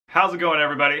How's it going,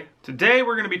 everybody? Today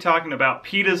we're going to be talking about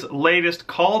PETA's latest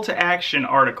call to action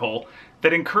article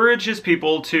that encourages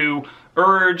people to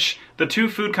urge the two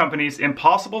food companies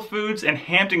Impossible Foods and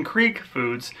Hampton Creek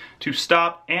Foods to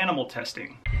stop animal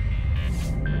testing.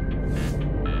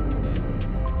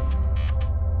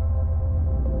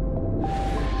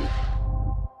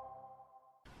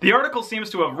 The article seems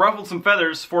to have ruffled some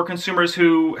feathers for consumers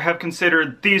who have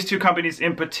considered these two companies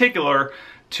in particular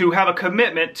to have a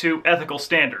commitment to ethical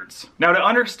standards. Now, to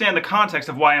understand the context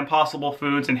of why Impossible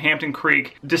Foods and Hampton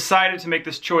Creek decided to make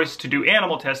this choice to do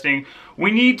animal testing,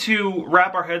 we need to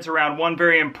wrap our heads around one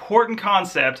very important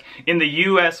concept in the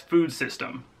US food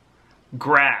system: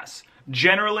 grass,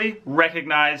 generally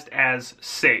recognized as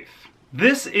safe.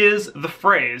 This is the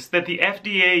phrase that the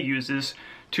FDA uses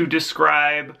to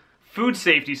describe food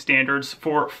safety standards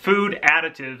for food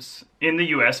additives in the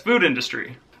US food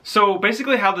industry. So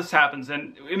basically how this happens,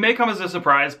 and it may come as a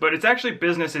surprise, but it's actually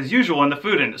business as usual in the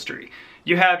food industry.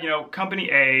 You have,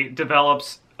 company A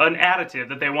develops an additive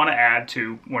that they want to add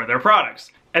to one of their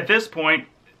products. At this point,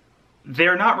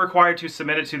 they're not required to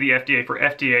submit it to the FDA for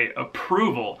FDA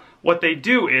approval. What they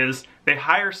do is they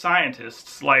hire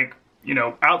scientists, like,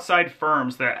 outside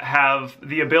firms that have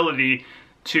the ability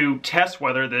to test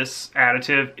whether this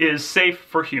additive is safe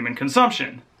for human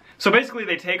consumption. So basically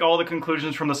they take all the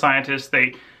conclusions from the scientists,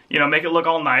 they make it look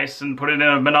all nice and put it in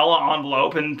a manila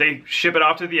envelope, and they ship it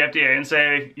off to the FDA and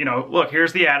say, look,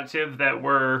 here's the additive that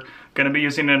we're going to be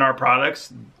using in our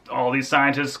products. All these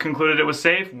scientists concluded it was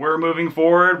safe. We're moving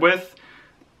forward with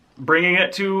bringing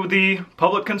it to the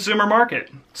public consumer market.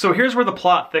 So here's where the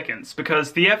plot thickens,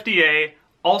 because the FDA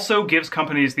also gives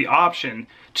companies the option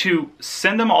to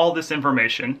send them all this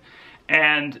information,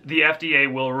 and the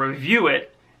FDA will review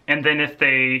it, and then if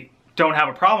they don't have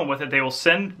a problem with it, they will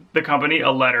send the company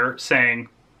a letter saying,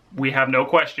 we have no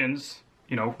questions,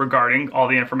 regarding all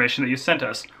the information that you sent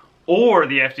us. Or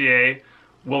the FDA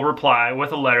will reply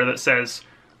with a letter that says,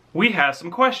 we have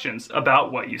some questions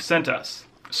about what you sent us.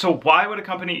 So why would a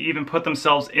company even put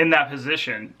themselves in that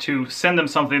position to send them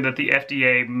something that the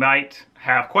FDA might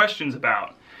have questions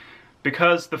about?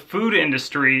 Because the food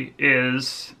industry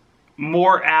is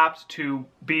more apt to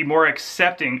be more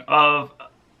accepting of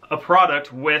a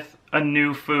product with a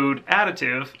new food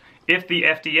additive if the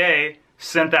FDA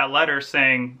sent that letter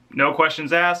saying, no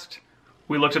questions asked,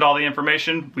 we looked at all the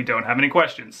information, we don't have any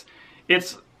questions.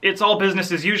 It's all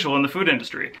business as usual in the food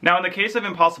industry. Now, in the case of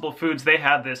Impossible Foods, they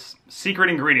had this secret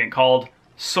ingredient called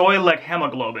soy-like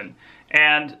hemoglobin,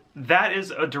 and that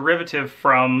is a derivative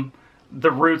from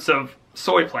the roots of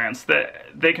soy plants that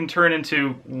they can turn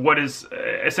into what is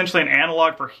essentially an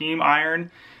analog for heme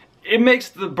iron. It makes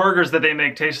the burgers that they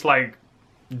make taste like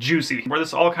juicy. Where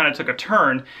this all kind of took a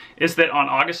turn is that on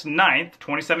August 9th,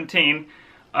 2017,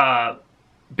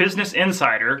 Business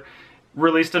Insider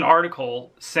released an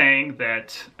article saying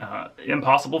that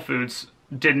Impossible Foods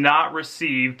did not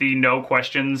receive the no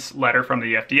questions letter from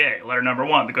the FDA, letter number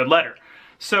one, the good letter.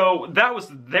 So that was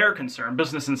their concern,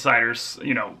 Business Insider's,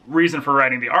 reason for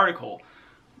writing the article.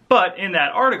 But in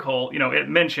that article, it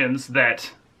mentions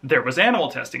that there was animal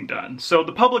testing done. So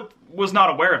the public was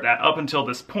not aware of that up until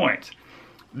this point.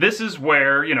 This is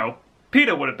where,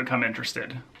 PETA would have become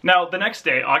interested. Now, the next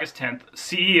day, August 10th,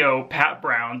 CEO Pat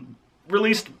Brown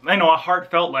released, a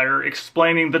heartfelt letter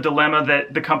explaining the dilemma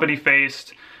that the company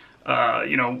faced,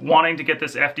 wanting to get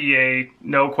this FDA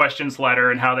no questions letter,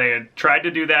 and how they had tried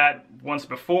to do that once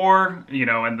before,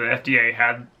 and the FDA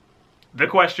had the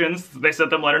questions. They sent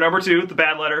them letter number two, the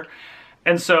bad letter.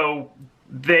 And so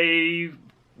they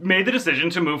made the decision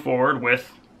to move forward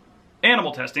with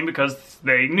animal testing because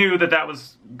they knew that that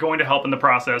was going to help in the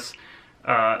process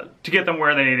to get them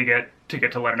where they need to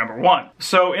get to letter number one.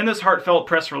 So in this heartfelt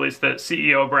press release that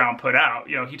CEO Brown put out,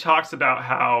 he talks about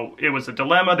how it was a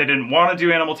dilemma. They didn't want to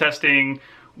do animal testing.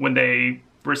 When they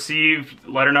received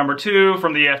letter number two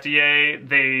from the FDA,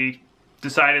 they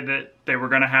decided that they were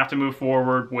going to have to move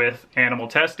forward with animal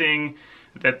testing,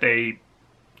 that they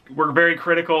were very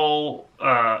critical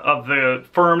of the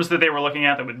firms that they were looking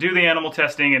at that would do the animal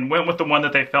testing, and went with the one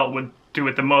that they felt would do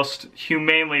it the most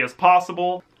humanely as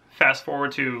possible. Fast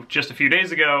forward to just a few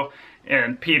days ago,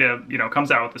 and PETA, comes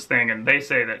out with this thing, and they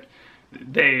say that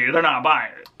they're not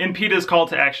buying it. In PETA's call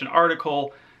to action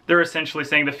article, they're essentially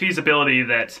saying the feasibility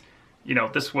that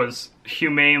this was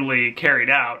humanely carried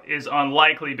out is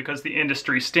unlikely because the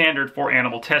industry standard for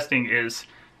animal testing is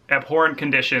abhorrent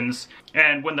conditions,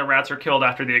 and when the rats are killed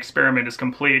after the experiment is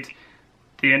complete,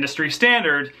 the industry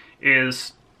standard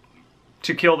is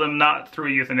to kill them not through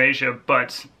euthanasia,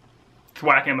 but to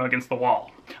whack him against the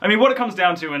wall. I mean, what it comes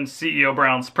down to in CEO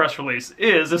Brown's press release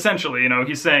is essentially,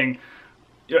 he's saying,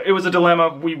 it was a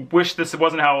dilemma. We wish this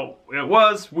wasn't how it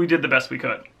was. We did the best we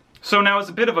could. So now, as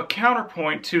a bit of a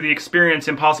counterpoint to the experience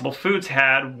Impossible Foods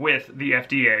had with the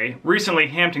FDA, recently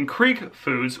Hampton Creek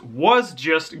Foods was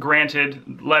just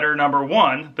granted letter number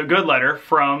 1, the good letter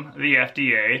from the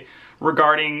FDA,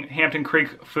 regarding Hampton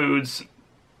Creek Foods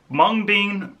mung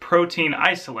bean protein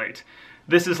isolate.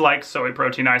 This is like soy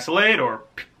protein isolate or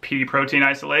pea protein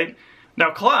isolate. Now,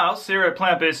 Klaus here at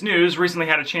Plant-Based News recently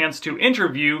had a chance to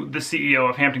interview the CEO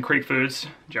of Hampton Creek Foods,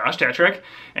 Josh Tetrick,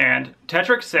 and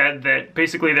Tetrick said that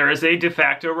basically there is a de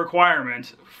facto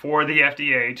requirement for the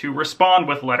FDA to respond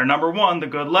with letter number 1, the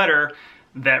good letter,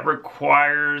 that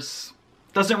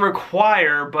doesn't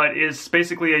require, but is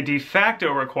basically a de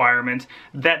facto requirement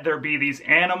that there be these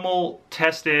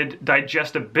animal-tested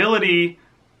digestibility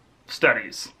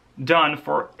studies done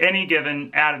for any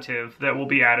given additive that will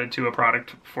be added to a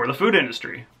product for the food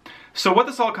industry. So what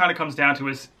this all kind of comes down to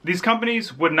is these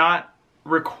companies would not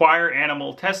require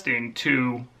animal testing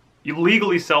to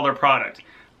legally sell their product.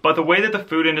 But the way that the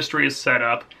food industry is set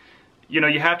up,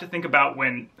 you have to think about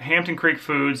when Hampton Creek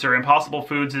Foods or Impossible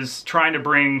Foods is trying to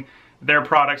bring their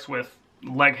products with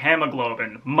leg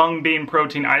hemoglobin, mung bean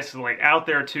protein isolate out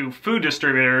there to food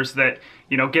distributors that,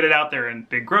 get it out there in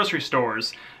big grocery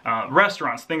stores,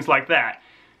 restaurants, things like that.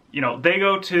 They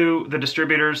go to the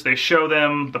distributors, they show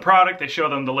them the product, they show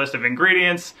them the list of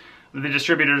ingredients. The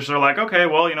distributors are like, okay,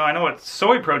 well, I know what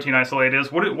soy protein isolate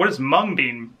is. What is mung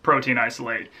bean protein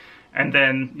isolate? And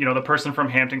then, the person from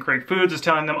Hampton Creek Foods is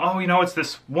telling them, oh, it's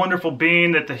this wonderful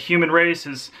bean that the human race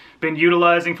has been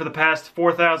utilizing for the past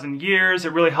 4,000 years.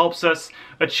 It really helps us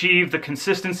achieve the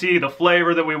consistency, the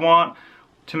flavor that we want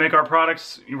to make our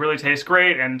products really taste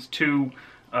great and to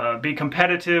be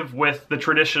competitive with the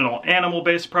traditional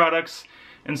animal-based products.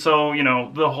 And so,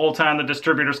 the whole time the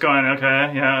distributor's going,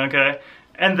 okay, yeah, okay.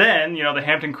 And then, the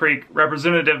Hampton Creek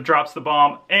representative drops the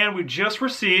bomb, and we just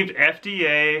received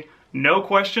FDA no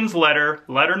questions letter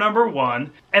number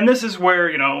 1. And this is where,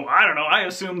 I don't know, I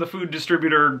assume the food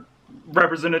distributor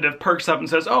representative perks up and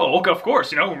says, oh, okay, of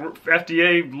course,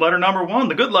 FDA letter number 1,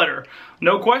 the good letter,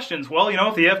 no questions. Well,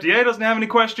 if the FDA doesn't have any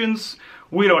questions,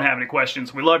 we don't have any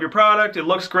questions. We love your product, it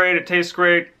looks great, it tastes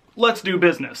great, let's do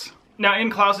business. Now, in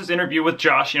Klaus's interview with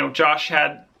Josh, Josh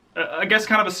had, I guess,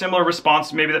 kind of a similar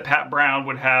response maybe that Pat Brown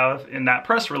would have in that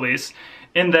press release,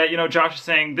 in that, Josh is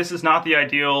saying this is not the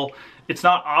ideal. It's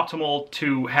not optimal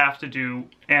to have to do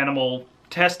animal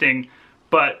testing,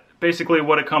 but basically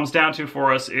what it comes down to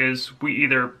for us is we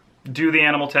either do the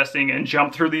animal testing and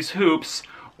jump through these hoops,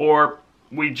 or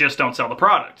we just don't sell the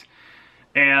product.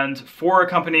 And for a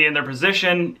company in their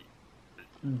position,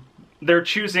 they're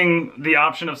choosing the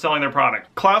option of selling their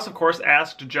product. Klaus, of course,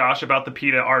 asked Josh about the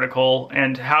PETA article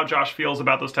and how Josh feels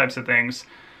about those types of things.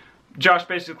 Josh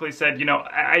basically said,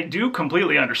 I do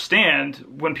completely understand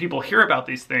when people hear about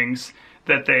these things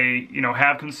that they,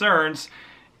 have concerns.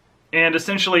 And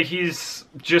essentially he's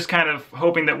just kind of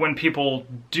hoping that when people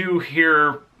do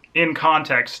hear in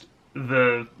context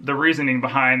the reasoning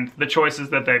behind the choices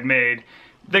that they've made,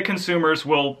 that consumers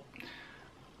will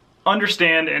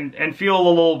understand and feel a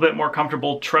little bit more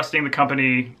comfortable trusting the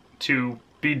company to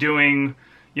be doing,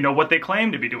 what they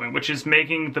claim to be doing, which is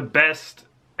making the best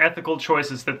ethical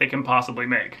choices that they can possibly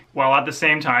make, while at the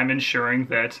same time ensuring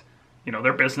that,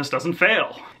 their business doesn't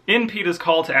fail. In PETA's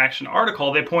call to action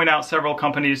article, they point out several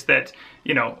companies that,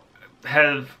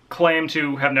 have claimed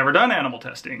to have never done animal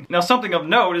testing. Now, something of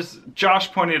note is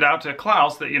Josh pointed out to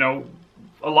Klaus that,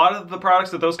 a lot of the products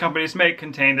that those companies make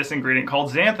contain this ingredient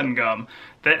called xanthan gum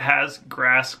that has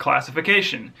GRAS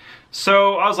classification.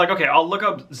 So I was like, okay, I'll look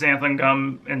up xanthan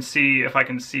gum and see if I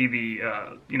can see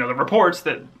the, the reports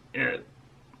that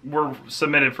were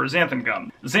submitted for xanthan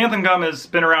gum. Xanthan gum has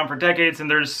been around for decades, and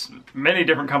there's many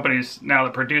different companies now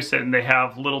that produce it, and they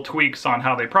have little tweaks on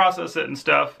how they process it and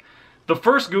stuff. The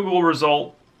first Google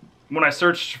result when I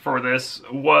searched for this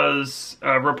was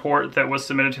a report that was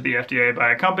submitted to the FDA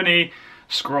by a company.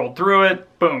 Scrolled through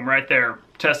it, boom, right there,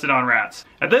 tested on rats.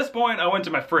 At this point, I went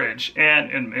to my fridge, and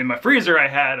in my freezer I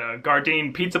had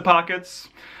Gardein pizza pockets.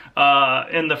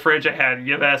 In the fridge I had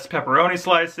Yves pepperoni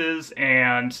slices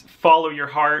and Follow Your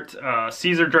Heart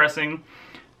Caesar dressing.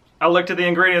 I looked at the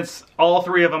ingredients, all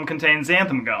 3 of them contain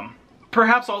xanthan gum.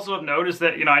 Perhaps also of note is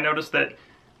that, I noticed that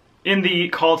in the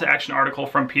call to action article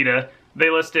from PETA, they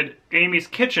listed Amy's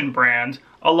Kitchen brand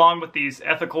along with these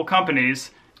ethical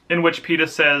companies, in which PETA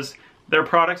says their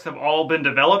products have all been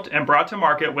developed and brought to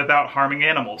market without harming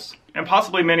animals. And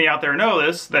possibly many out there know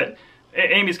this, that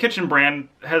Amy's Kitchen brand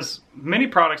has many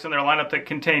products in their lineup that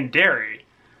contain dairy.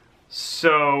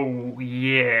 So,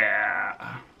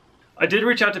 yeah. I did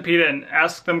reach out to PETA and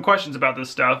ask them questions about this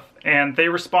stuff, and they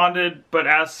responded, but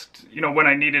asked, when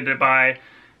I needed it by,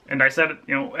 and I said,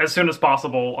 as soon as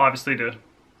possible, obviously to,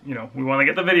 we want to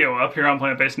get the video up here on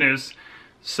Plant-Based News.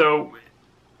 So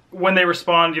when they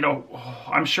respond,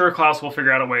 I'm sure Klaus will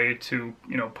figure out a way to,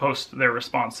 post their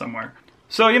response somewhere.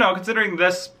 So, considering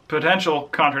this potential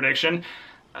contradiction,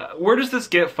 where does this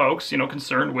get folks,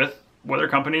 concerned with whether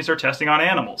companies are testing on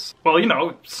animals? Well,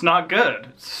 it's not good.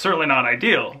 It's certainly not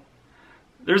ideal.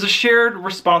 There's a shared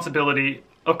responsibility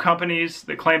of companies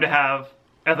that claim to have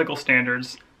ethical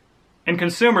standards and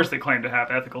consumers that claim to have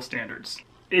ethical standards.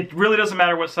 It really doesn't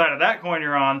matter what side of that coin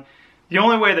you're on. The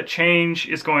only way that change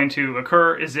is going to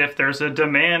occur is if there's a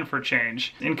demand for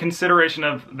change. In consideration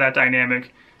of that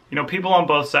dynamic, people on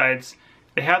both sides,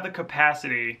 they have the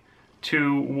capacity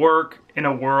to work in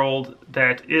a world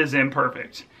that is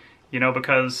imperfect.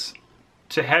 Because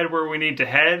to head where we need to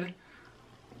head,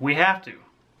 we have to.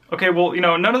 Okay, well,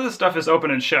 none of this stuff is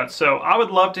open and shut, so I would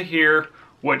love to hear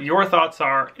what your thoughts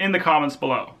are in the comments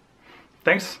below.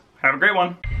 Thanks, have a great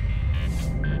one.